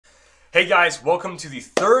Hey guys, welcome to the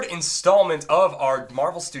third installment of our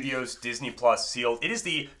Marvel Studios Disney Plus sealed. It is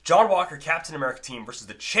the John Walker Captain America team versus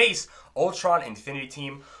the Chase Ultron Infinity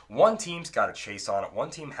team. One team's got a Chase on it, one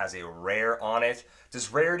team has a rare on it.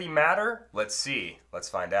 Does rarity matter? Let's see. Let's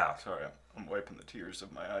find out. Sorry, I'm wiping the tears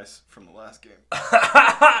of my eyes from the last game.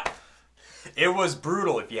 It was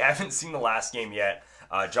brutal. If you haven't seen the last game yet,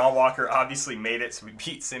 John Walker obviously made it, so we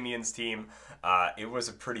beat Simeon's team. It was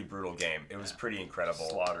a pretty brutal game. It was pretty incredible.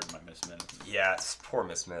 Slaughtered my Miss Minutes. Yeah, it's poor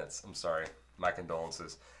Miss Minutes. I'm sorry. My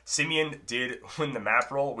condolences. Simeon did win the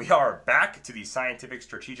map roll. We are back to the Scientific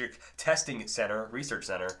Strategic Testing Center, Research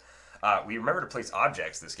Center. We remember to place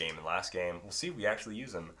objects this game and last game. We'll see if we actually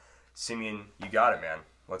use them. Simeon, you got it, man.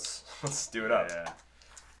 Let's do it up. Yeah.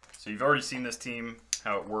 So you've already seen this team,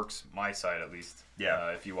 how it works, my side at least.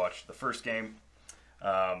 Yeah. If you watched the first game,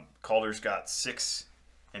 Calder's got 6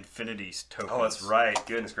 Infinities tokens. Oh, that's right.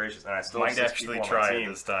 Goodness gracious. And I still might actually try it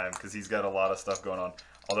this time because he's got a lot of stuff going on.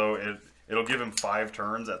 Although it'll give him 5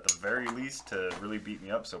 turns at the very least to really beat me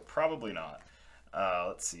up, so probably not.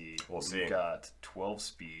 Let's see. We'll see. We've got 12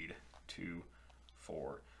 speed, 2,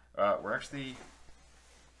 4. We're actually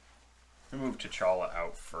going to move T'Challa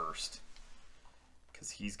out first because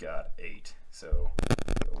he's got 8. So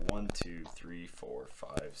 1, 2, 3, 4,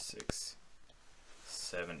 5, 6,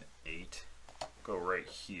 7, 8. Go right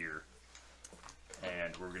here,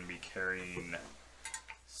 and we're going to be carrying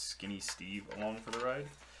Skinny Steve along for the ride.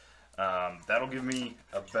 That'll give me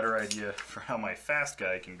a better idea for how my fast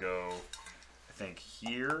guy can go. I think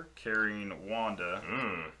here, carrying Wanda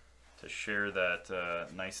to share that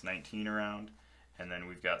nice 19 around, and then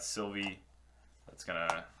we've got Sylvie that's going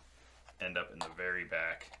to end up in the very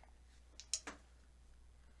back.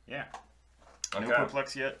 Yeah. Okay. No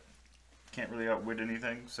perplex yet. Can't really outwit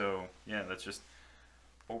anything, so yeah, that's just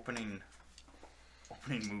opening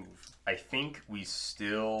move. I think we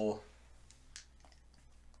still...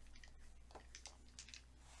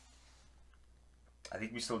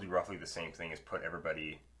 do roughly the same thing as put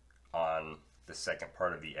everybody on the second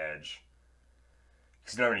part of the edge.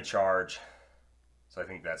 Because you don't have any charge, so I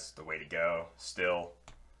think that's the way to go still.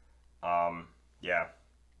 Yeah.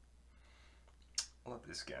 I'll let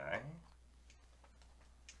this guy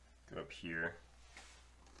go up here.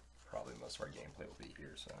 Probably most of our gameplay will be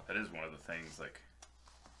here, so. That is one of the things, like,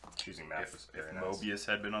 choosing maps was very nice. Mobius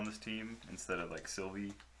had been on this team instead of like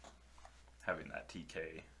Sylvie, having that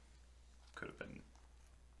TK could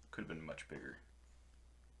have been much bigger.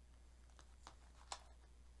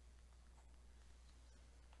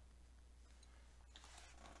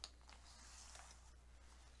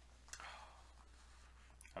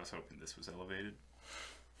 I was hoping this was elevated.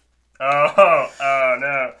 Oh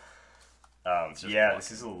no. Yeah,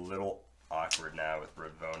 this is a little awkward now with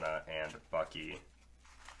Ravonna and Bucky.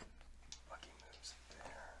 Bucky moves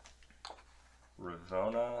there.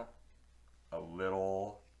 Ravonna, a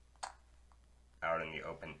little out in the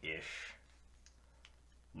open-ish.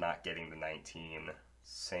 Not getting the 19.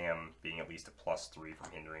 Sam being at least a +3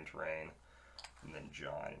 from hindering terrain. And then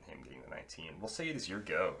John and him getting the 19. We'll say it is your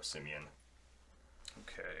go, Simeon.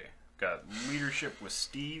 Okay. Got leadership with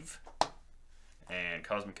Steve. And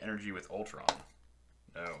cosmic energy with Ultron.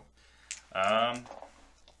 No. I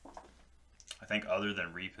think other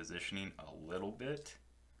than repositioning a little bit,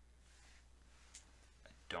 I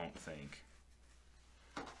don't think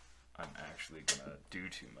I'm actually gonna do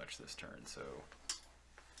too much this turn. So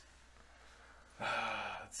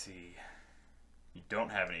let's see. You don't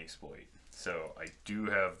have any exploit, so I do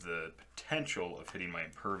have the potential of hitting my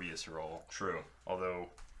impervious roll. True. Although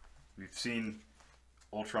we've seen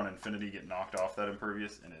Ultron Infinity get knocked off that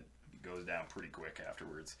impervious, and it goes down pretty quick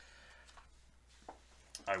afterwards.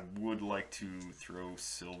 I would like to throw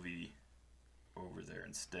Sylvie over there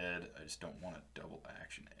instead. I just don't want to double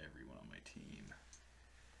action everyone on my team.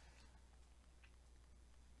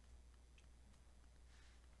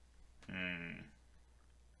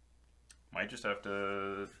 Might just have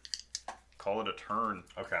to call it a turn.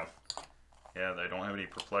 Okay. Yeah, I don't have any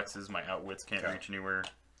perplexes. My outwits can't reach anywhere.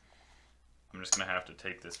 I'm just going to have to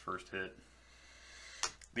take this first hit.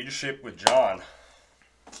 Leadership with John.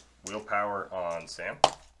 Willpower on Sam.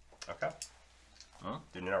 Okay. Huh?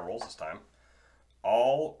 Didn't hit our rolls this time.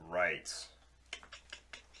 All right.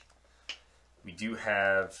 We do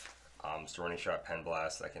have Storing Shot Pen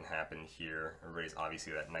Blast that can happen here. Everybody's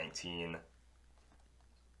obviously at 19.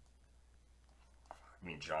 I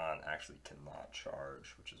mean, John actually cannot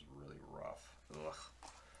charge, which is really rough. Ugh.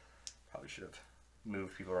 Probably should have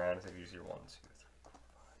moved people around. I think you use your 1, 2, 3, 4, 5.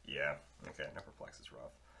 Yeah. Okay. No perplex is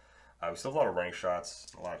rough. We still have a lot of range shots,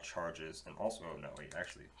 a lot of charges, and also, oh no, wait,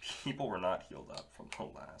 actually, people were not healed up from the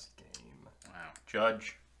last game. Wow.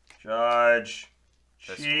 Judge. Judge.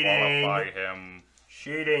 Disqualify Cheating. him.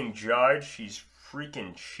 Cheating, Judge. He's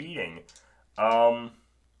freaking cheating.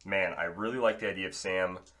 Man, I really like the idea of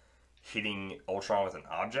Sam hitting Ultron with an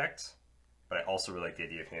object, but I also really like the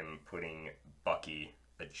idea of him putting Bucky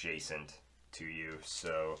adjacent to you.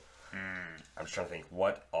 So I'm just trying to think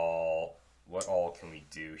what all can we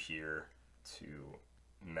do here to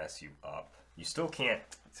mess you up. You still can't.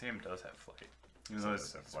 Sam does have flight. Even though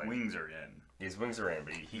his wings are in. His wings are in,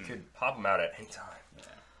 but he could pop them out at any time. Yeah.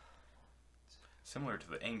 Similar to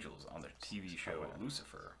the angels on the TV show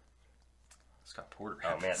Lucifer. Scott Porter.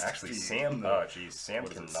 Oh man, actually Sam. Sam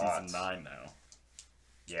cannot. Season 9 now.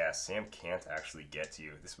 Yeah, Sam can't actually get to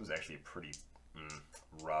you. This was actually a pretty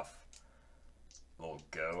rough little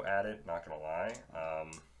go at it. Not gonna lie.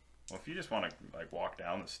 Well, if you just want to like walk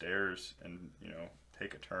down the stairs and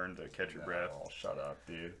take a turn to catch your breath. Oh, shut up,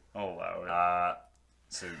 dude. I'll allow it.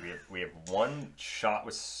 So we have one shot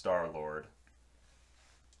with Star-Lord.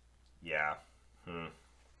 Yeah.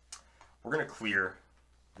 We're gonna clear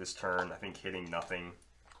this turn. I think hitting nothing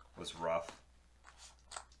was rough.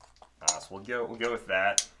 So we'll go with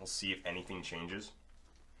that. We'll see if anything changes.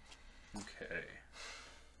 Okay.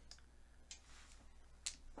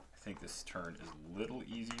 I think this turn is a little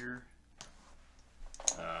easier.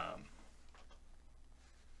 1,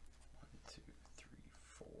 2, 3,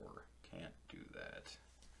 4. Can't do that.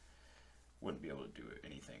 Wouldn't be able to do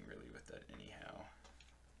anything really with that anyhow.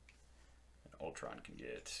 And Ultron can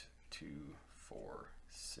get 2, 4,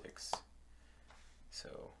 6.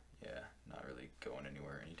 So yeah, not really going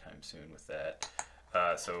anywhere anytime soon with that.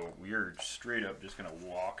 So we're straight up just gonna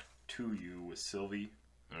walk to you with Sylvie.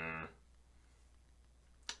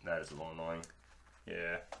 That is a little annoying.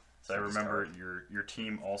 Yeah. So I remember your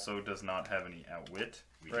team also does not have any outwit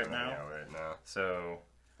right now. No. So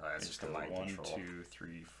it's just a mind 1, control. 2,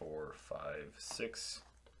 3, 4, 5, 6.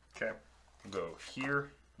 Okay. We'll go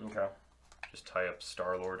here. Okay. Just tie up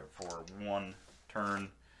Star-Lord for 1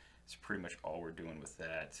 turn. It's pretty much all we're doing with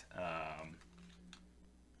that. I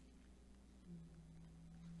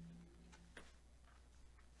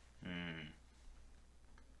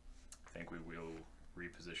think we will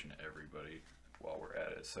reposition everybody while we're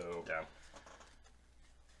at it. So yeah.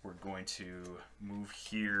 We're going to move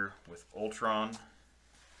here with Ultron,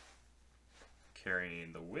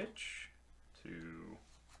 carrying the Witch to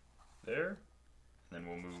there. Then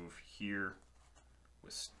we'll move here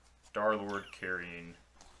with Star-Lord carrying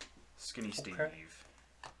Skinny Steve. Okay.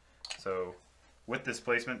 So with this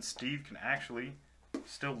placement, Steve can actually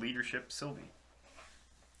still leadership Sylvie.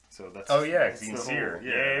 So that's because he can see her.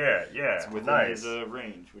 Yeah. It's within nice. his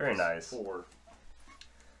range. Very nice. 4.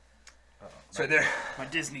 So there. My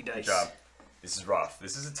Disney dice. Good job. This is rough.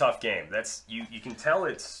 This is a tough game. That's you can tell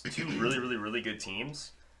it's two really good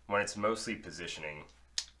teams when it's mostly positioning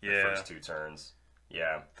the first 2 turns.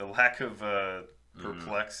 Yeah. The lack of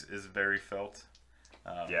perplex is very felt.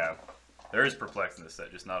 Yeah. There is perplex in this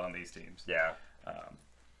set, just not on these teams. Yeah.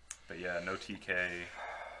 But yeah, no TK.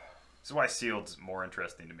 This is why Sealed's more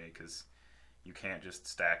interesting to me, because you can't just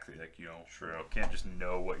stack, True. You can't just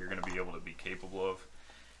know what you're going to be able to be capable of.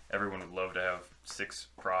 Everyone would love to have 6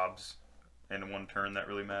 probs in 1 turn. That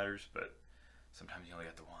really matters, but sometimes you only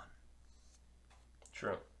get the 1.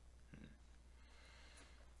 True.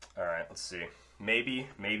 All right, let's see. Maybe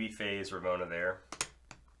phase Ramona there.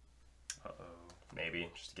 Maybe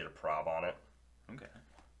just to get a prob on it. Okay.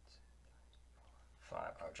 5.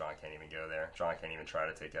 Oh, John can't even go there. John can't even try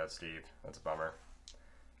to take out Steve. That's a bummer.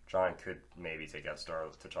 John could maybe take out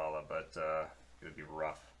T'Challa, but it would be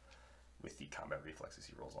rough with the combat reflexes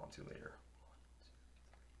he rolls onto later.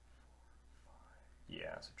 1, 2, 3, 4, 5.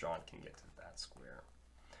 Yeah, so John can get to that square.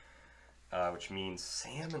 Which means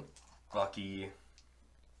Sam and Bucky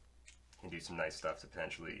can do some nice stuff to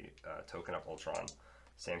potentially token up Ultron.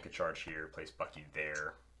 Sam could charge here, place Bucky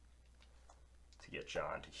there to get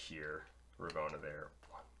John to here. Ravonna there.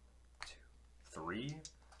 1, 2, 3.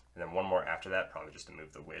 And then 1 more after that, probably just to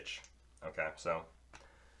move the Witch. Okay, so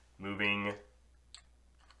moving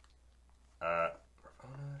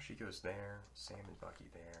Ravonna, she goes there. Sam and Bucky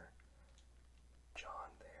there. John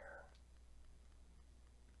there.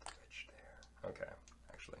 The Witch there. Okay,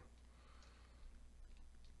 actually.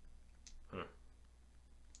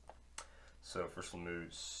 So first we'll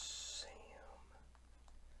move Sam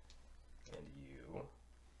and you.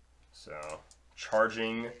 So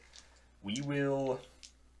charging, we will.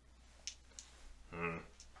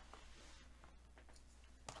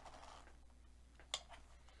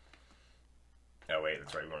 Oh wait,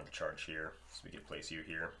 that's right. We wanted to charge here, so we could place you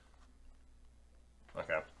here.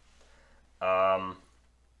 Okay.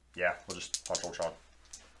 Yeah, we'll just punch Ultron.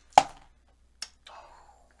 Oh,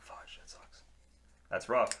 fine. That's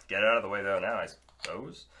rough. Get it out of the way, though, now, I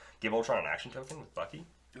suppose. Give Ultron an action token with Bucky.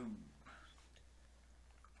 Ooh.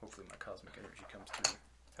 Hopefully my cosmic energy comes through.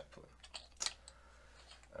 Hopefully.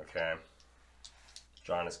 Okay.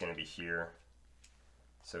 John is going to be here.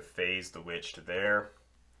 So phase the witch to there.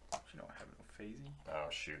 You don't have no phasing. Oh,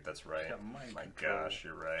 shoot, that's right. My gosh,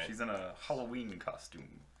 you're right. She's in a Halloween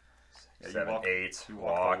costume. Yeah, 7, 8.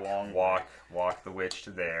 Walk the witch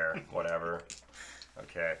to there. Whatever.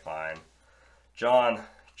 Okay, fine. John,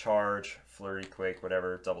 charge, flurry, quake,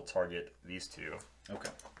 whatever. Double target these two. Okay.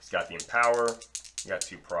 He's got the empower. You got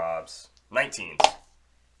 2 probs. 19.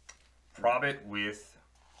 Prob it with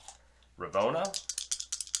Ravona.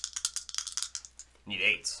 Need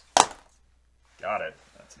 8s. Got it.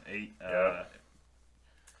 That's an 8. Yeah.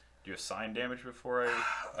 Do you assign damage before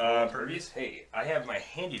I... Pervious? Hey, I have my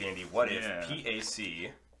handy dandy what if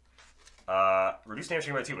PAC. Reduce damage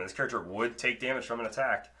taken by 2. When this character would take damage from an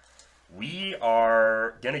attack. We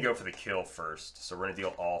are going to go for the kill first. So we're going to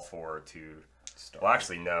deal all 4 to... Well,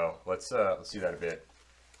 actually, no. Let's do that a bit.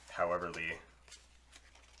 Howeverly.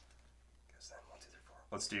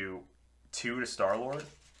 Let's do 2 to Star-Lord.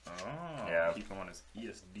 Oh, yeah. Keep him on his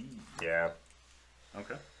ESD. Yeah.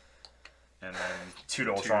 Okay. And then 2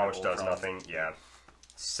 to Ultron, which does nothing. Yeah.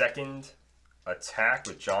 Second attack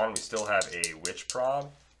with John, we still have a Witch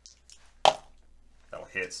Prob. That'll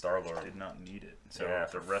hit Star-Lord. Did not need it. So yeah,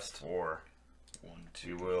 the rest 4. 1,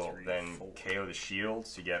 2, we will 3, then 4. KO the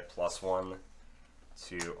shields to get +1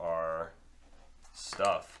 to our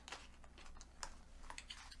stuff.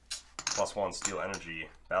 +1 Steel Energy,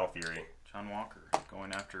 Battle Fury. John Walker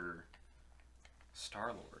going after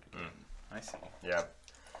Star-Lord again. I see. Yeah.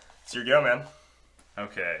 So you go, man.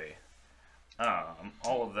 Okay.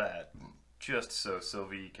 All of that just so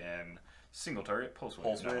Sylvie can single target pulse wave.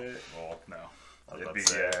 Pulse wave? Well, no. it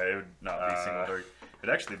would not be single target.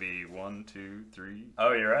 It'd actually be 1, 2, 3.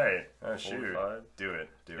 Oh, you're right. Oh, 4, shoot. 5. Do it.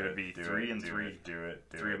 Do it. It would be 3 and 3. Do it.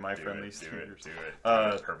 3 of my friendly Do standards. it.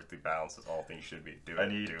 Perfectly balanced as all things should be. Do it. I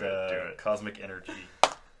need do it. cosmic energy.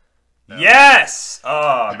 No. Yes!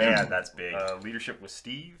 Oh, man, that's big. Leadership with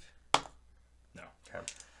Steve. No. Okay.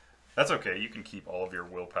 That's okay. You can keep all of your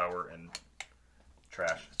willpower and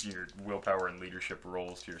trash. Your willpower and leadership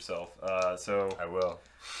rolls to yourself. So I will.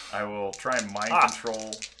 I will try and mind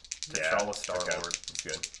control T'Challa Star-Lord. Okay. That's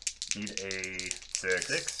good. Need a 6.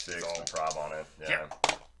 6. 6 with a prob on it. Yeah.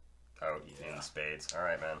 Oh, yeah. in spades. All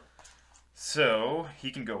right, man. So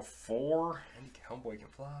he can go 4. And Homeboy can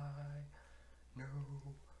fly. No.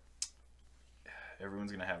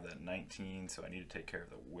 Everyone's gonna have that 19, so I need to take care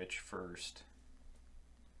of the witch first.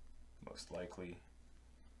 Most likely.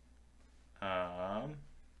 1,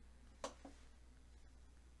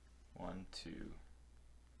 2,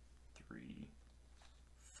 3,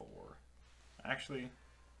 4. Actually,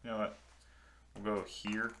 you know what? We'll go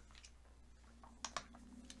here.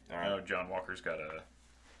 I know John Walker's got a...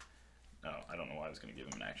 No, I don't know why I was going to give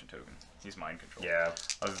him an action token. He's mind control. Yeah.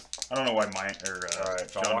 I don't know why mine... All right,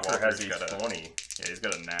 John Walker has a 20. Yeah, he's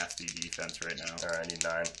got a nasty defense right now. All right, I need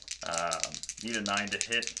 9. Need a 9 to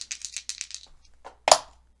hit.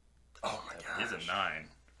 Oh my god. He's a 9.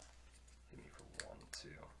 Hit me for 1, 2.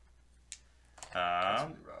 That's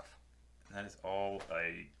really rough. That is all.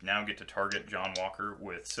 I now get to target John Walker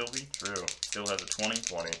with Sylvie. True. Still has a 20.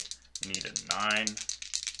 20. Need a 9.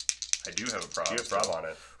 I do have a prob. You have a prob on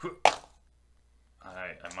it.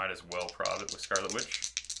 I might as well prob it with Scarlet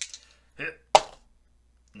Witch. Hit.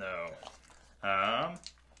 No.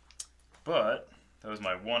 But that was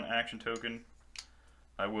my 1 action token.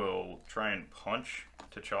 I will try and punch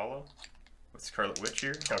T'Challa with Scarlet Witch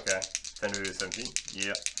here. Okay. 10 to 17.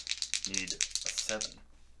 Yep. Need a 7.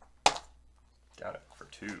 Got it. For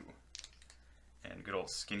 2. And good old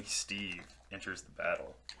Skinny Steve enters the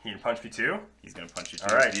battle. He can punch me too? He's going to punch you too.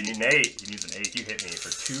 Alright, you need an 8. He needs an 8. You hit me for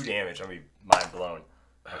 2 damage. I'm going to be mind blown.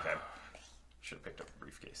 Okay. Should have picked up the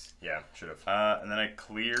briefcase. Yeah, should have. And then I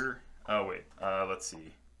clear... Oh, wait. Let's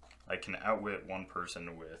see. I can outwit 1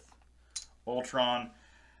 person with Ultron.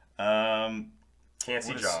 Can't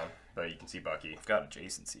see John, but you can see Bucky. I've got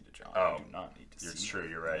adjacency to John. Oh. I do not need to see. It's true.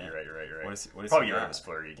 You're right. Yeah. You're right. What is probably he get rid got? of his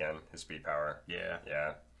flurry again. His speed power. Yeah.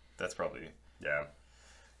 Yeah. That's probably... Yeah.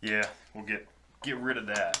 Yeah. We'll get rid of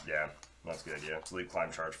that. Yeah. That's a good idea. It's leap,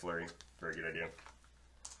 climb, charge, flurry. Very good idea.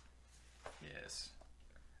 Yes.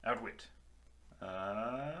 Outwit.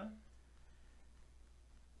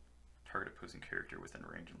 Target opposing character within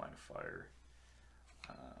range and line of fire.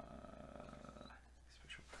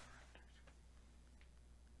 Special power.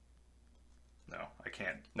 No, I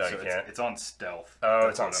can't. No, so you can't. It's on stealth. Oh,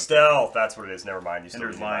 it's on stealth. That's what it is. Never mind. You still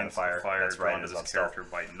Hinders need line of lines fire. of fire. That's right. It's on stealth.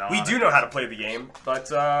 By non We do know how to play the game, but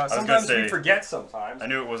sometimes we forget. Sometimes I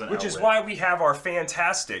knew it wasn't. Which is why we have our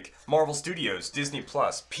fantastic Marvel Studios Disney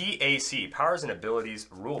Plus PAC Powers and Abilities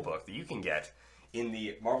Rulebook that you can get in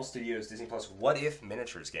the Marvel Studios Disney Plus What If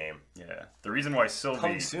Miniatures game. Yeah. The reason why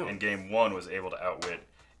Sylvie in Game 1 was able to outwit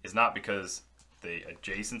is not because the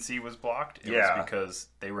adjacency was blocked. It was because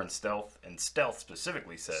they were in stealth, and stealth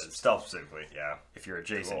specifically says... Stealth specifically, yeah. If you're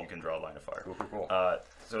adjacent, you can draw a line of fire. Cool.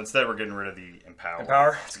 So instead, we're getting rid of the Empower.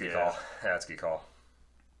 Empower? That's a good call. Yeah, that's a good call.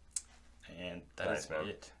 And that is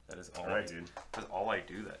it. That is all dude. That's all I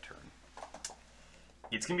do that turn.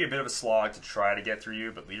 It's going to be a bit of a slog to try to get through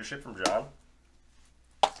you, but leadership from John.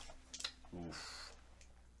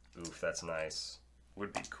 Oof, that's nice.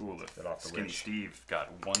 Would be cool if Skinny Steve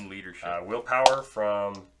got 1 leadership. Willpower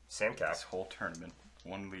from Sam Cap. This whole tournament,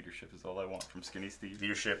 1 leadership is all I want from Skinny Steve.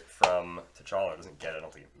 Leadership from T'Challa doesn't get it. I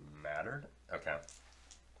don't think it mattered. Okay.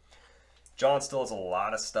 John still has a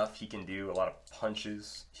lot of stuff he can do, a lot of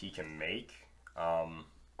punches he can make.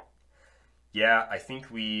 Yeah, I think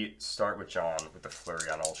we start with John with the Flurry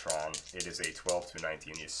on Ultron. It is a 12 to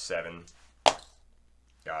 19. He is 7.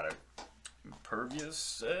 Got it. Impervious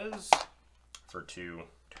says... For 2.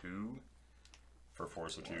 2. For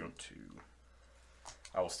force of 2. 2.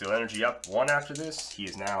 I will steal energy up 1 after this. He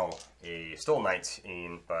is now still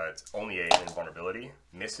 19, but only a invulnerability.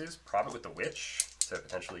 Misses, probably with the Witch to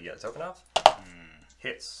potentially get a token off.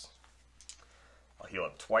 Hits. I'll heal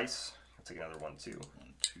up twice. I'll take another 1, 2. 1,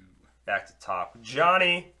 2. Back to top.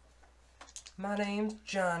 Johnny! My name's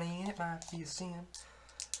Johnny, and it might be a sin.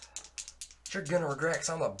 You're gonna regret, because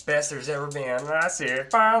I'm the best there's ever been. And I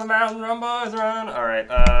said, fire the mountain, run, boys, run. Alright,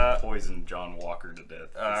 Poison John Walker to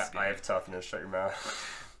death. I have toughness. Shut your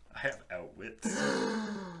mouth. I have outwits.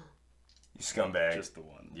 You scumbag. Just the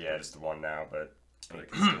 1. Yeah, just the 1 now, but I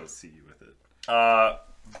can still see you with it.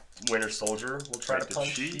 Winter Soldier will try to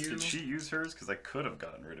punch you. Did she use hers? Because I could have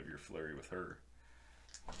gotten rid of your flurry with her.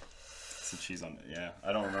 Since she's on it. Yeah,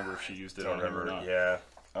 I don't remember if she used it on him or not. Yeah.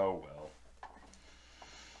 Oh, well.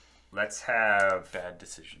 Let's have... Bad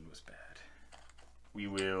decision was bad. We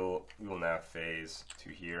will now phase to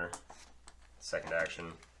here. Second action.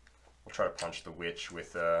 We'll try to punch the Witch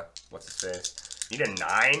with, what's his face? Need a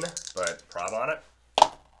 9, but prob on it.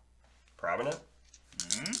 Probbing it.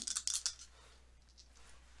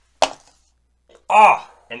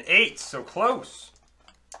 An 8, so close.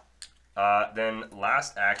 Then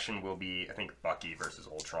last action will be, I think, Bucky versus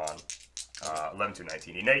Ultron. 11 to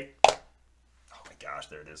 19. Innate. Oh my gosh,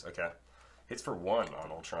 there it is. Okay. Hits for 1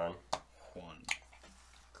 on Ultron. 1.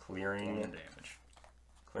 Clearing 1 damage.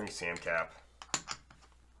 Clearing Sam Cap.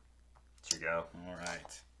 There you go.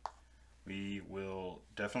 Alright. We will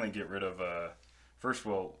definitely get rid of, first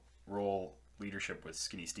we'll roll leadership with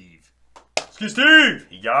Skinny Steve. Skinny Steve!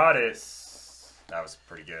 He got it. That was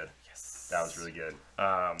pretty good. Yes. That was really good.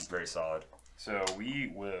 Very solid. So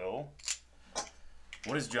we will...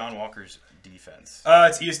 What is John Walker's defense?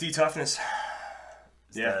 It's ESD toughness.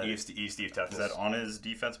 ESD toughness. Is that on his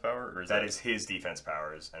defense power? Or is that is his defense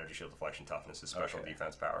power, is energy shield deflection toughness, his special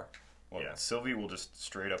defense power. Well, yeah. Sylvie will just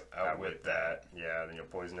straight up outwit that. Yeah, then you'll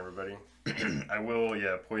poison everybody. I will,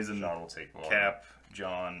 poison John will take 1. Cap,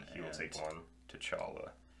 John, he will take 1. T'Challa.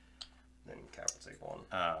 Then Cap will take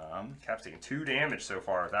 1. Cap's taking 2 damage so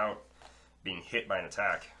far without being hit by an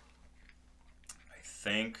attack. I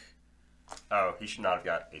think... Oh, he should not have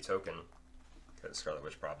got a token because Scarlet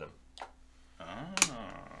Witch probbed him.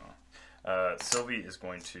 Sylvie is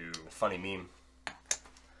going to... Funny meme.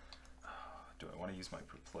 Do I want to use my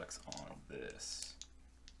Perplex on this?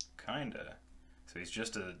 Kinda. So he's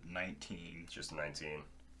just a 19. Just a 19.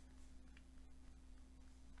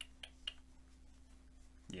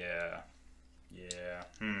 Yeah. Yeah.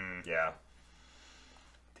 Yeah.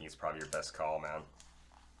 I think it's probably your best call, man.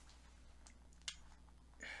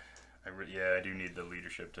 I do need the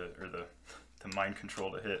leadership to, or the mind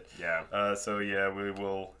control to hit. Yeah. So yeah, we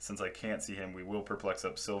will, since I can't see him, we will perplex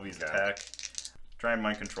up Sylvie's attack. Try and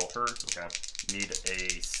mind control her. Okay. Need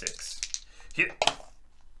a 6. Hit.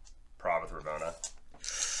 Prob with Ravonna.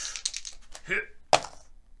 Hit.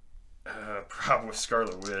 Prob with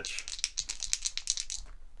Scarlet Witch.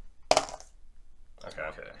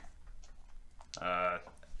 Okay.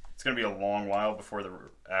 It's going to be a long while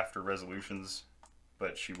before after resolutions,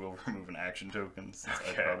 but she will remove an action token since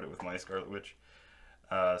I probbed it with my Scarlet Witch.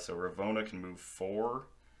 So Ravonna can move 4.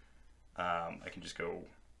 I can just go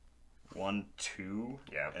 1, 2,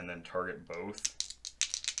 and then target both.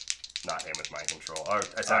 Not him with mind control. Oh,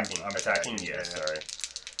 attacking. I'm attacking. Yeah, sorry.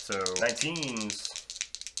 So 19s.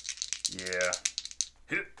 Yeah.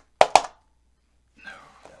 Hit. No.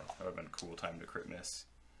 That would have been a cool time to crit miss.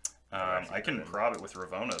 I can prob it with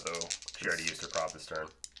Ravona, though. She already used her prob this turn.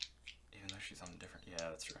 Even though she's on a different... Yeah,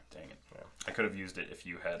 that's true. Dang it. Yeah. I could have used it if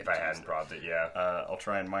you had... If I hadn't probbed it, yeah. I'll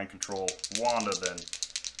try and mind control Wanda, then.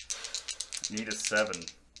 Need a 7.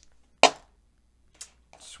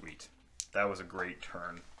 Sweet. That was a great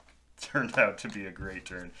turn. Turned out to be a great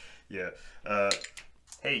turn. Yeah.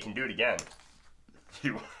 Hey, you can do it again.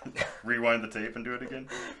 You rewind the tape and do it again?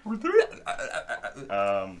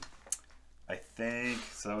 I think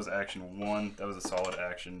so. That was action 1. That was a solid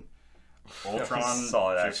action. Ultron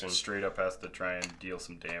solid just action. Straight up has to try and deal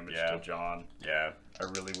some damage to John. Yeah. I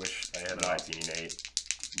really wish I had 19-8.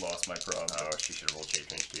 lost my prob. Oh, she should have rolled shape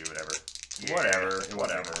change too. Whatever. Yeah,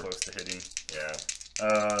 whatever. Close to hitting.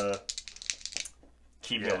 Yeah.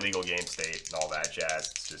 Keep the illegal game state and all that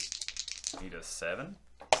jazz. It's just need a 7.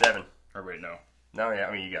 7. Or wait, no. No, yeah.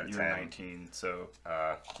 I mean, you got a 10. You're 19, so.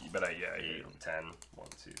 But I 8, 10. 1,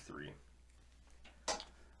 2, 3.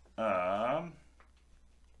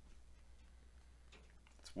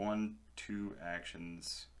 It's 1, 2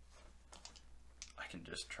 actions. I can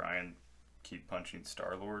just try and keep punching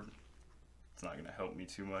Star-Lord. It's not going to help me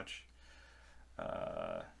too much.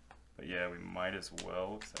 But yeah, we might as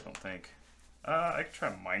well, because I don't think... I could try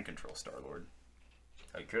and mind control Star-Lord.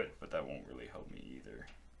 I could. But that won't really help me either.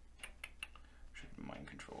 Should mind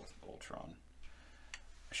control Ultron.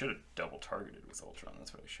 I should have double targeted with Ultron.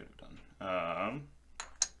 That's what I should have done.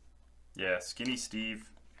 Yeah, Skinny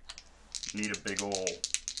Steve. Need a big ol'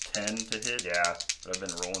 10 to hit. Yeah. But I've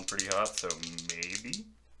been rolling pretty hot, so maybe?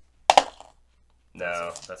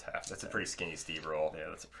 No. That's half. That's a pretty Skinny Steve roll. Yeah,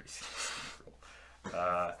 that's a pretty Skinny Steve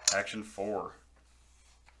roll. Action 4.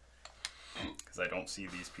 Because I don't see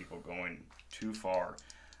these people going too far.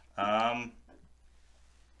 I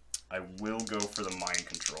will go for the mind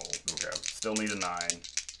control. Okay. Still need a 9.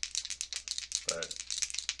 But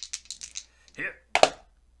hit.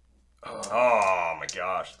 Oh my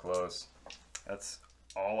gosh, close. That's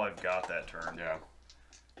all I've got that turn. Yeah.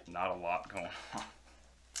 Not a lot going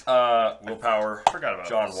on. Willpower. Forgot about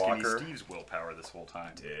John Skinny Walker. Steve's willpower this whole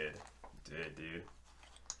time. Did, dude.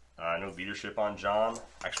 No leadership on John.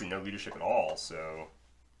 Actually, no leadership at all, so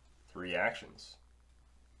 3 actions.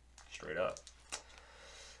 Straight up.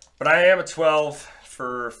 But I am a 12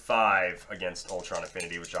 for 5 against Ultron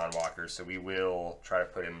Affinity with John Walker, so we will try to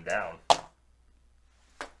put him down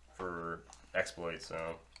for exploit,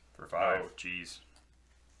 so for 5. Oh, jeez.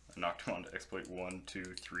 I knocked him on to exploit 1, 2,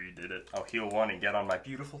 3, did it. I'll heal 1 and get on my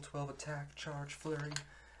beautiful 12 attack, charge, flurry.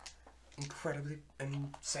 Incredibly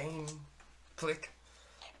insane click.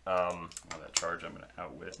 That charge I'm going to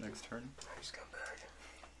outwit next turn. Nice comeback.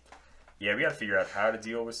 Yeah, we got to figure out how to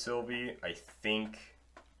deal with Sylvie. I think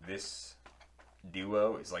this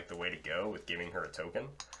duo is like the way to go with giving her a token.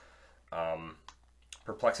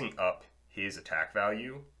 Perplexing up his attack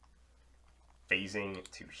value. Phasing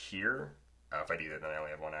to here. If I do that, then I only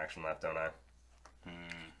have 1 action left, don't I?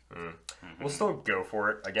 We'll still go for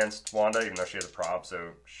it against Wanda, even though she has a prob,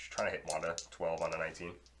 so she's trying to hit Wanda. 12 on a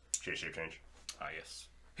 19. She has shape change. Ah, yes.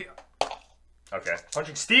 Yeah. Okay.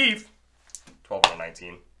 Punching Steve! 12 on a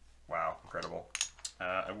 19. Wow, incredible.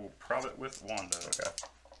 I will prob it with Wanda.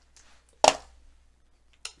 Okay.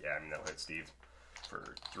 Yeah, I mean, that'll hit Steve.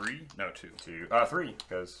 For 3? No, 2. 3,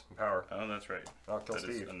 because power. Oh, that's right. I'll kill That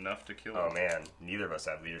Steve. is enough to kill Oh, him. man. Neither of us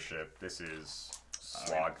have leadership. This is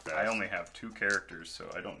slogfest. I only have 2 characters, so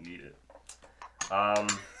I don't need it.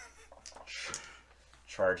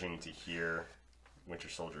 Charging to here. Winter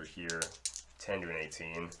Soldier here. 10 to an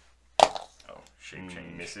 18. Oh, shape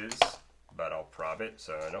change. Misses, but I'll prob it.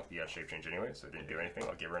 So, nope, you got shape change anyway, so it didn't do anything.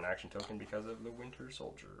 I'll give her an action token because of the Winter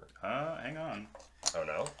Soldier. Hang on. Oh,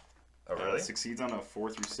 no? Oh, really? Succeeds on a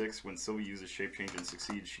 4 through 6. When Sylvie uses shape change and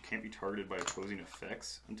succeeds, she can't be targeted by opposing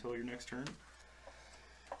effects until your next turn.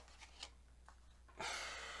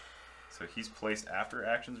 So he's placed after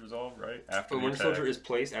actions resolve, right? After the Winter attack. Soldier is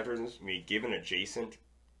placed after you may give an adjacent.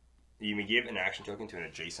 You may give an action token to an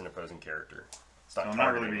adjacent opposing character. It's not, I'm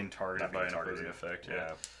not really being targeted by an opposing effect.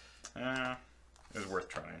 Yeah. It was worth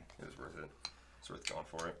trying. It was worth it. It's worth going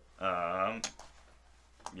for it.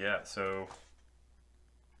 Yeah. So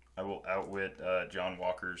I will outwit John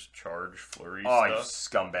Walker's charge flurry Oh, stuff.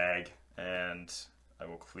 you scumbag! And I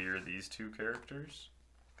will clear these 2 characters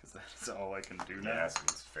because that's all I can do now. Yeah,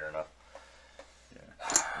 it's fair enough. Yeah.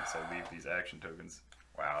 So I leave these action tokens.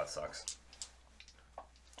 Wow, that sucks.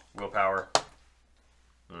 Willpower.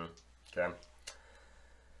 Okay.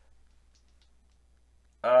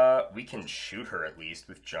 We can shoot her at least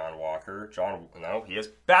with John Walker. No, he has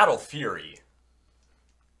Battle Fury.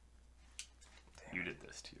 You did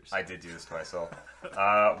this to yourself. I did do this to myself.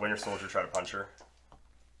 Winter Soldier, try to punch her.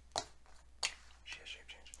 She has shape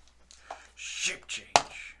change. Shape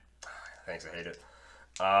change. Thanks, I hate it.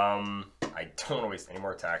 I don't want to waste any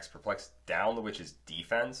more attacks. Perplex down the witch's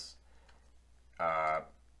defense.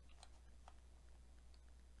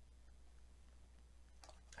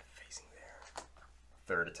 Facing there.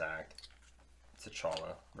 Third attack.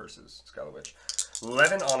 T'Challa versus Scarlet Witch.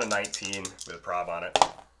 11 on a 19 with a prob on it.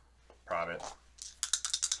 Prob it.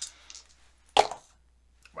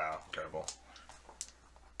 Wow, incredible.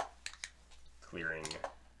 Clearing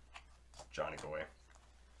Johnny Boy.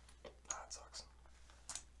 Ah, that sucks.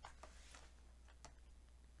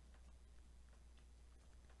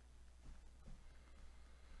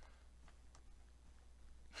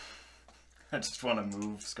 I just want to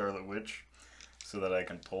move Scarlet Witch so that I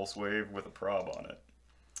can pulse wave with a prob on it.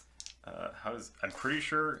 I'm pretty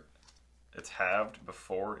sure it's halved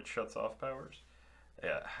before it shuts off powers.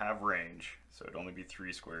 Yeah, halve range, so it'd only be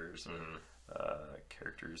 3 squares.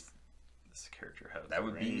 Characters. This character has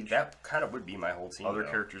range. That kind of would be my whole team. Other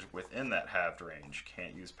characters within that halved range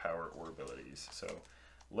can't use power or abilities. So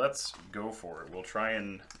let's go for it. We'll try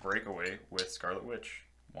and break away with Scarlet Witch,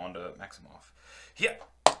 Wanda Maximoff. Yeah.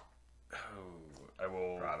 Oh, I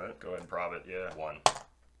will prob it. Go ahead and prob it. Yeah. 1,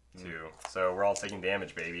 2. So we're all taking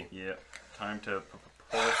damage, baby. Yeah. Time to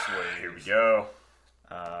pulse wave. Here we go.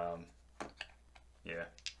 Yeah.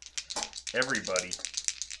 Everybody.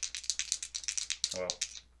 Well,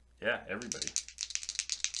 yeah, everybody.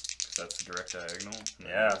 'Cause that's the direct diagonal.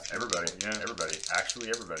 Yeah, everybody. Yeah, everybody. Actually,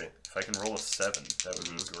 everybody. If I can roll a 7, that would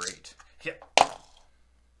be great. Yeah.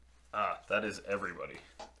 That is everybody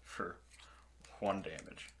for 1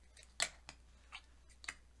 damage.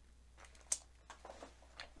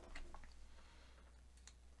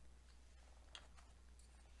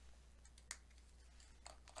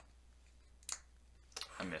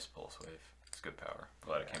 I miss Pulse Wave. It's good power.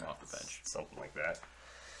 Glad it came off the bench. Something like that.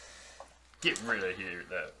 Get rid of here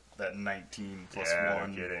that 19 plus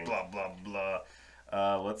 1. No blah blah blah.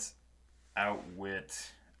 Let's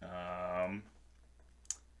outwit. To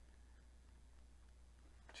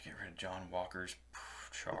get rid of John Walker's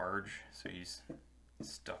charge, so he's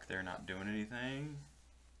stuck there not doing anything.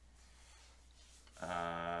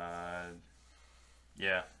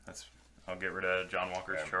 Yeah, I'll get rid of John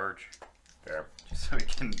Walker's charge. Fair. Just so he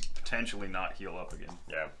can potentially not heal up again.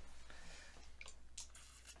 Yeah.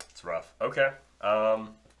 It's rough. Okay.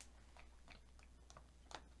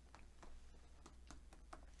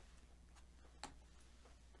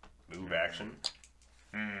 Move action.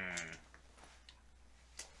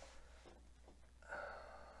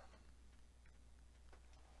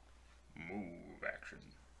 Move action.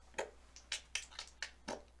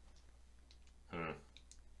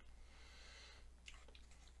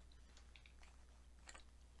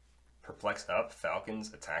 Perplex up,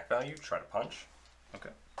 Falcon's attack value, try to punch. Okay.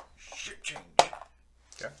 Shit change.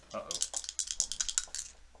 Okay. Uh-oh.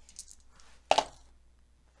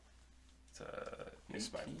 It's a...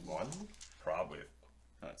 Missed by 1? Probably.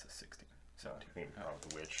 No, it's a 16. So, we can probably with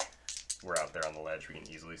the witch. We're out there on the ledge, we can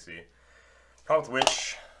easily see. Probably with the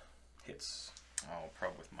witch. Hits. Oh,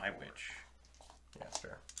 probably with my witch. Yeah, that's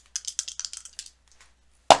fair.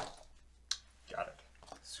 Got it.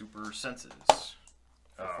 Super senses.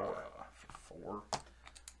 For 4. For 4.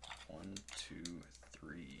 1, 2,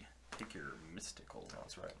 3. Pick your mystical. Oh,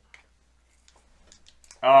 that's right.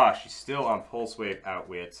 Ah, she's still on Pulse Wave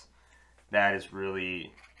Outwit. That is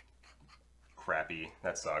really crappy.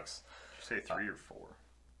 That sucks. Did you say 3 or 4?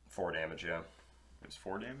 4 damage, yeah. It was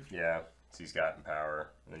 4 damage? Yeah. So he's got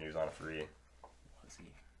Empower, and then he was on a 3. Was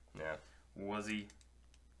he? Yeah. Was he?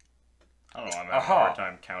 I don't know, I'm having a hard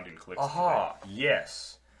time counting clicks.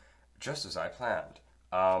 Yes. Just as I planned.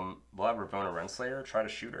 We'll have Ravonna Renslayer try to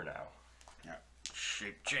shoot her now. Yeah.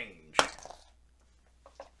 Shape change.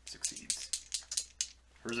 Succeeds.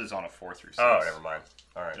 Hers is on a 4 through 6. Oh, never mind.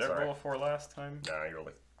 Alright, Did I roll a 4 last time? No, you rolled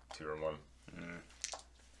like 2 or 1.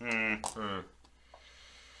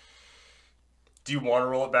 Do you want to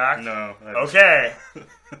roll it back? No. Okay.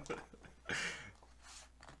 I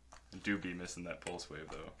do be missing that Pulse Wave,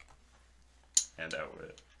 though. And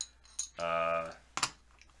Outwit.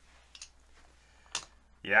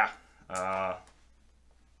 Yeah.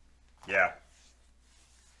 Yeah.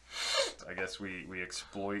 I guess we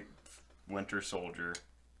exploit Winter Soldier.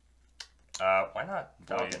 Why not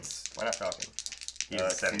Falcon? Blades. Why not Falcon?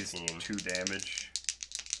 He's 17. He's 2 damage.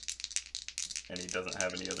 And he doesn't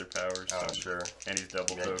have any other powers. Oh, so. sure. And he's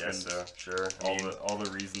double Yeah, token. so. Sure. All the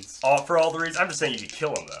reasons. For all the reasons. I'm just saying you could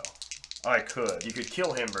kill him, though. I could. You could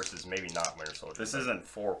kill him versus maybe not Winter Soldier. This isn't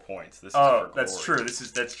 4 points. This is oh, for that's glory. true.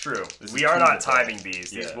 That's true. This We is are not two to timing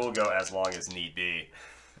these. These will go as long as need be.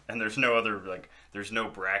 And there's no other, like, there's no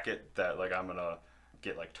bracket that, like, I'm gonna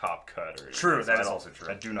get, like, top cut or anything. True, that is also true.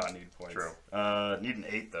 I do not need points. True. Need an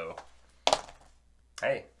 8, though.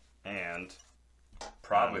 Hey. And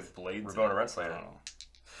Prob with Blades. Ravonna Renslayer.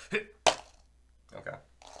 Okay.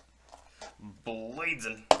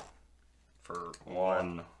 Bladesing. For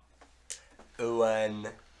 1.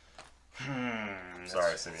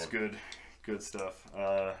 Sorry, Simeon. It's good. Good stuff.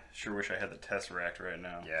 Sure wish I had the Tesseract right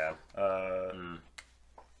now. Yeah.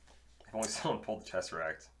 If only someone pulled the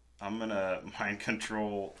Tesseract. I'm gonna mind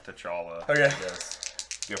control T'Challa. Okay.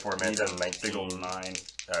 Yes. Go for it, man. 19. Big ol' 9.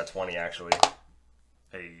 20, actually.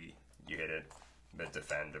 Hey. You hit it. But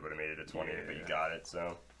defend, it would have made it a 20, Yeah. but you got it,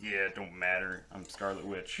 so. Yeah, it don't matter. I'm Scarlet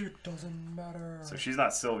Witch. It doesn't matter. So she's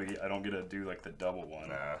not Sylvie. I don't get to do, like, the double one.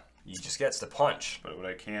 Nah. You just gets to punch. But what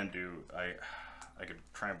I can do, I could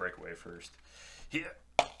try and break away first. Here.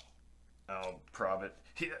 I'll prob it.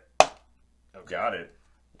 Here. Okay. Got it.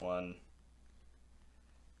 1,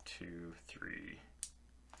 2, 3.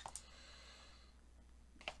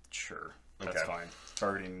 Sure. That's Okay. fine.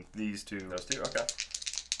 Targeting these two. Those two? Okay.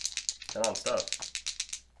 Get on stuff.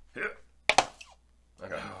 Here.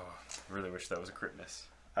 Okay. Oh, I really wish that was a crit miss.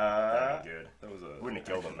 That'd be good. That was a. Wouldn't have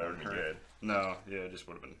killed him, that would have been good. No, yeah, it just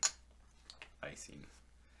would have been icing.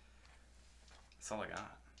 That's all I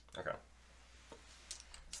got. Okay.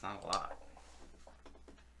 It's not a lot.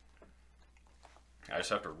 I just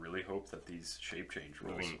have to really hope that these shape change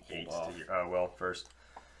rules Moving 8 hold off. to here. Well, first.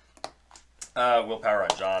 Willpower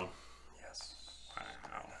on John. Yes.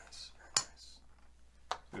 Wow. Nice. Very nice.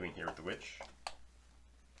 Moving here with the Witch.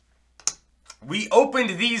 We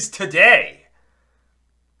opened these today!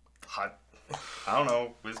 Hot. I don't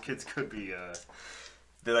know. WizKids could be.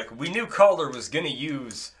 They're like, we knew Calder was going to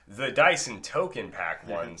use the Dyson token pack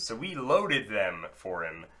one, so we loaded them for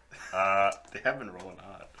him. They have been rolling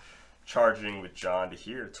hot. Charging with John to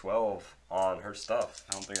here, 12 on her stuff.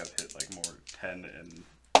 I don't think I've hit like more 10 and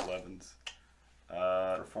 11s.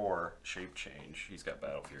 For 4. Shape change. He's got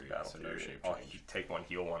Battle Fury. Battle so Fury. no shape Oh, change. you take 1,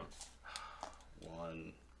 heal 1.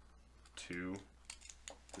 1, 2.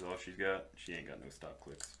 Is all she's got. She ain't got no stop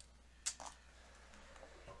clicks.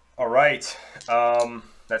 Alright.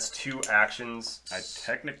 That's 2 actions. I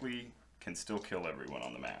technically can still kill everyone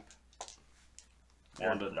on the map. You're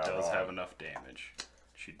Wanda not does wrong. have enough damage.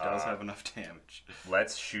 She does have enough damage.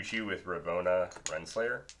 Let's shoot you with Ravonna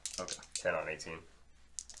Renslayer. Okay. 10 on 18.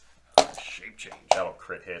 Shape change. That'll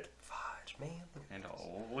crit hit. Fudge, man. And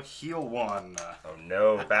I'll heal 1. Oh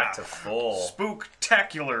no, back to full.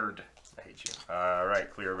 Spooktacular. I hate you.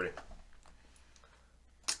 Alright, clear everybody.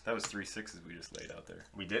 That was 3 6s we just laid out there.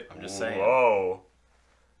 We did. I'm just saying. Whoa.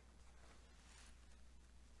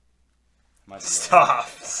 Might be Stop.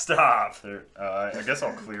 Stop. there. I guess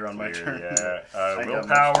I'll clear on my turn. Yeah. I ain't got much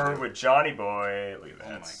Willpower to do. with Johnny Boy. Look at that. Oh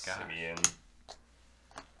my gosh. Simeon.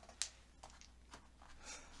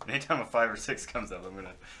 Anytime a 5 or 6 comes up, I'm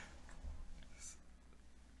gonna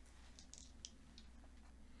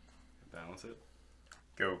balance it.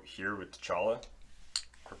 Go here with T'Challa.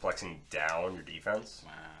 Perplexing down your defense.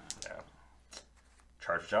 Wow. Yeah.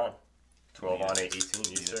 Charge John. 12 on 8, 18. You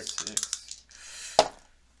Need a 6. 6.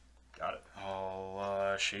 Got it.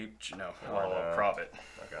 I'll shape. No, Oh, I'll no. prop it.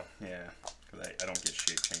 Okay. Yeah, because I don't get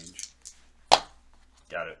shape change.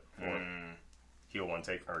 Got it. 4. Heal 1,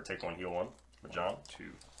 take 1, heal 1 with John. 2,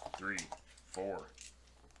 3, 4.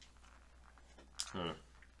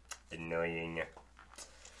 Annoying.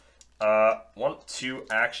 1, 2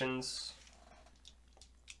 actions.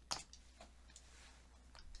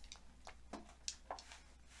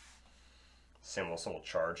 Sam Wilson will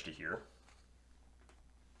charge to here.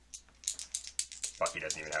 Bucky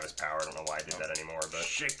doesn't even have his power. I don't know why I did that anymore, but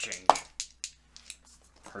Shape change.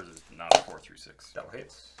 Hers is not a 4 through 6. double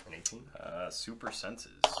hits. An 18. Super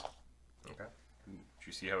senses. Okay. Did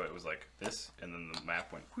you see how it was like this, and then the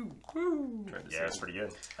map went whoo whoo? Tried to Yeah, save it's it. pretty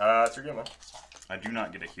good. It's pretty good, man. I do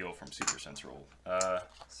not get a heal from super sense roll.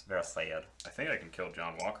 It's very sad. I think I can kill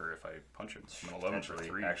John Walker if I punch him. I'm an 11 for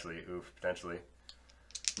Potentially, 3. actually, oof, potentially.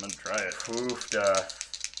 I'm gonna try it. Oof,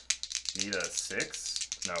 Need a 6?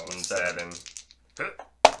 No, a 7.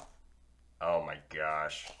 Oh my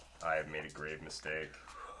gosh. I have made a grave mistake.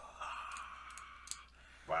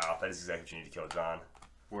 Wow, that is exactly what you need to kill John.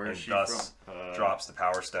 Where And is she thus from? drops the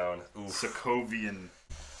Power Stone. Oof. Sokovian.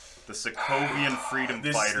 The Sokovian freedom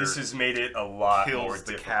fighter This has made it a lot more kills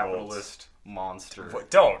the difficult. capitalist monster. What?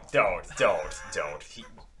 Don't.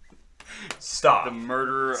 Stop. The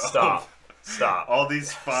murderer Stop. Stop. All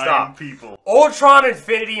these fine people. Ultron,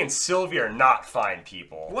 Infinity, and Sylvia are not fine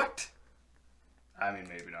people. What? I mean,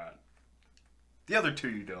 maybe not. The other two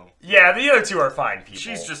you don't. Yeah, the other two are fine people.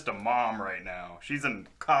 She's just a mom right now. She's in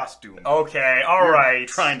costume. Okay, alright.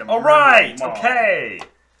 Trying to Alright, okay.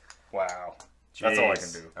 Wow. Jeez. That's all I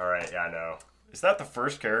can do. Alright, yeah, I know. Is that the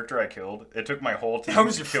first character I killed? It took my whole team That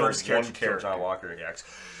was your to kill first character one to kill character. John Walker. Yeah.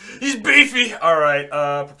 He's beefy! Alright,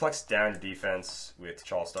 perplex down to defense with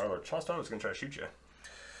Charles Star-Lord. Charles Star-Lord's gonna try to shoot you.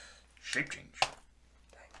 Shape change.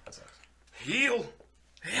 Dang, that sucks. Heal!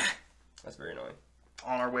 That's very annoying.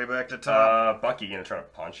 On our way back to top. Bucky gonna try to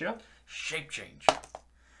punch you? Shape change.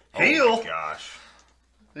 Heal! Oh my gosh.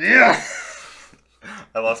 Yeah!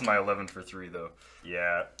 I lost my 11 for 3 though.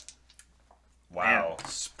 Yeah. Wow. Man,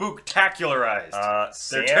 spooktacularized.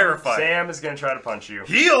 They're terrified. Sam is gonna try to punch you.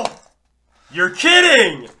 Heal! You're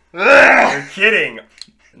kidding! You're kidding!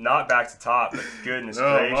 Not back to top, but goodness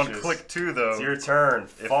gracious. I'm on click 2 though. It's your turn.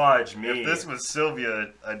 Fudge me. If this was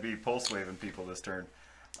Sylvia, I'd be pulse waving people this turn.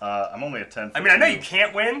 I'm only at 10 for I mean, I know 2. you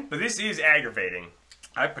can't win, but this is aggravating.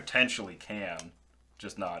 I potentially can,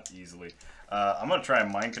 just not easily. I'm gonna try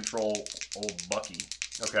and mind control old Bucky.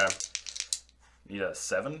 Okay. Need a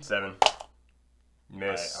 7? 7.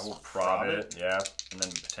 Miss. I will prob it. Yeah. And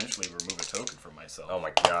then potentially remove a token from myself. Oh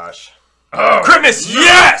my gosh. Oh, crit miss! No.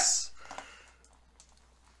 Yes!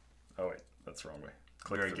 Oh wait, that's the wrong way.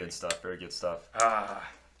 Click Very good stuff. Very good stuff. Ah.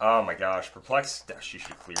 Oh my gosh. Perplex. She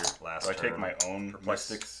should clear last Do I turn. take my own Perplex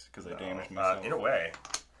mystics because I damaged myself? In a way.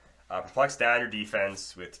 Perplex down your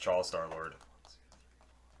defense with Charles Star-Lord.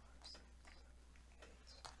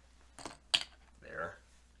 There.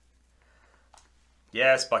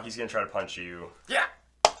 Yes, Bucky's gonna try to punch you. Yeah!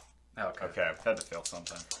 Okay. Okay. Had to fail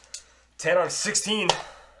sometime. 10 out of 16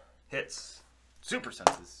 hits. Super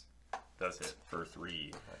senses. Does hit. For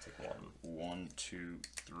 3. I take 1. 1, 2,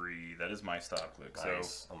 3. That is my stop click.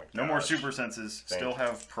 Nice. So Oh my no more gosh. super senses. Thank Still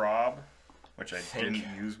have prob, which I Thank didn't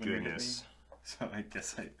use when goodness. you hit me. So I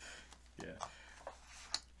guess yeah.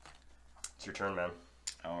 It's your turn, man.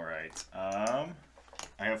 All right. I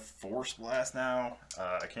have Force Blast now.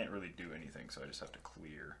 I can't really do anything, so I just have to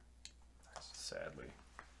clear. Sadly.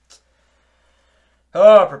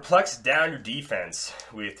 Perplex down your defense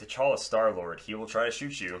with T'Challa Star-Lord. He will try to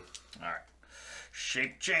shoot you. All right.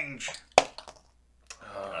 Shape change. Oh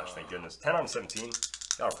gosh, thank goodness. 10 out of 17.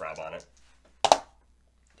 Got a prob on it.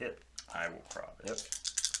 Hit. I will prob it.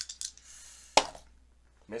 Yep.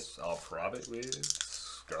 Miss. I'll prob it with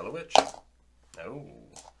Scarlet Witch. No.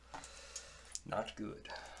 Not good.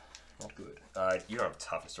 Not good. You don't have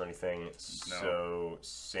toughness or anything, so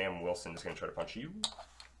Sam Wilson is going to try to punch you.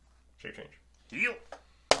 Shape change. Heal.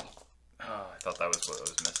 Oh, I thought that was what I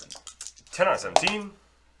was missing. 10 out of 17.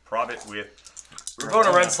 Prob it with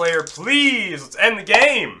Ravonna Renslayer. Please, let's end the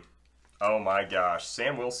game. Oh my gosh.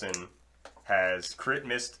 Sam Wilson has crit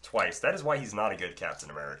missed twice. That is why he's not a good Captain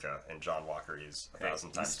America, and John Walker is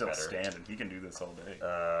 1,000 times He's still better. standing. He can do this all day.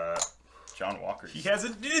 John Walker. He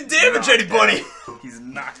hasn't damaged anybody. He's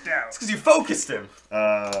knocked out. It's because you focused him.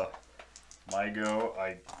 My go,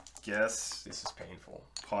 I guess. This is painful.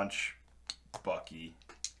 Punch Bucky.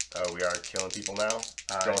 Oh, we are killing people now?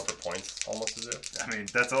 Going for points, almost as if? I mean,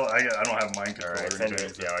 that's all. I don't have mind control. Alright, or 10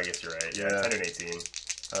 anything. to, yeah, I guess you're right. Yeah, Yeah. 10 and 18.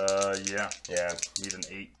 Yeah. Yeah. Need an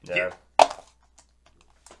 8. Yeah. That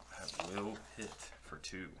will hit for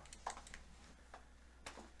 2. I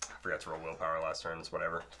forgot to roll willpower last turn. It's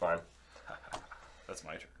whatever. It's fine. That's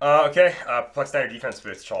my turn. Okay. Perplex down your defense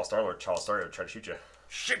with Charles Star-Lord. Charles Star-Lord try to shoot you.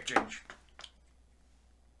 Shape change.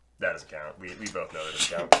 That doesn't count. We both know that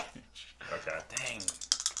doesn't count. Okay. Dang.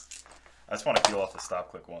 I just want to peel off the stop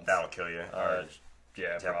click once. That'll kill you.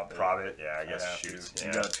 Yeah, prob it. Yeah, I guess have shoot. to.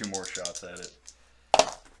 Yeah. You got 2 more shots at it.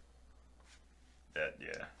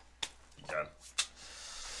 Yeah. Okay.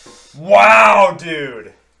 Wow,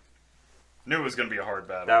 dude. Knew it was going to be a hard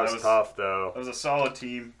battle. That was tough, though. That was a solid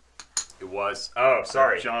team. It was. Oh,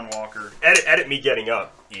 sorry. John Walker. Edit me getting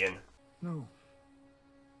up, Ian. No.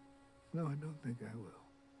 No, I don't think I will.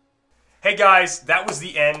 Hey guys, that was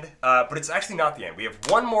the end, but it's actually not the end. We have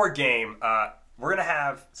one more game. We're going to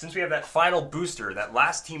have, since we have that final booster, that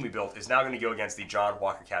last team we built is now going to go against the John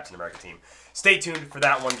Walker Captain America team. Stay tuned for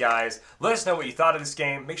that one, guys. Let us know what you thought of this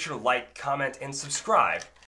game. Make sure to like, comment, and subscribe.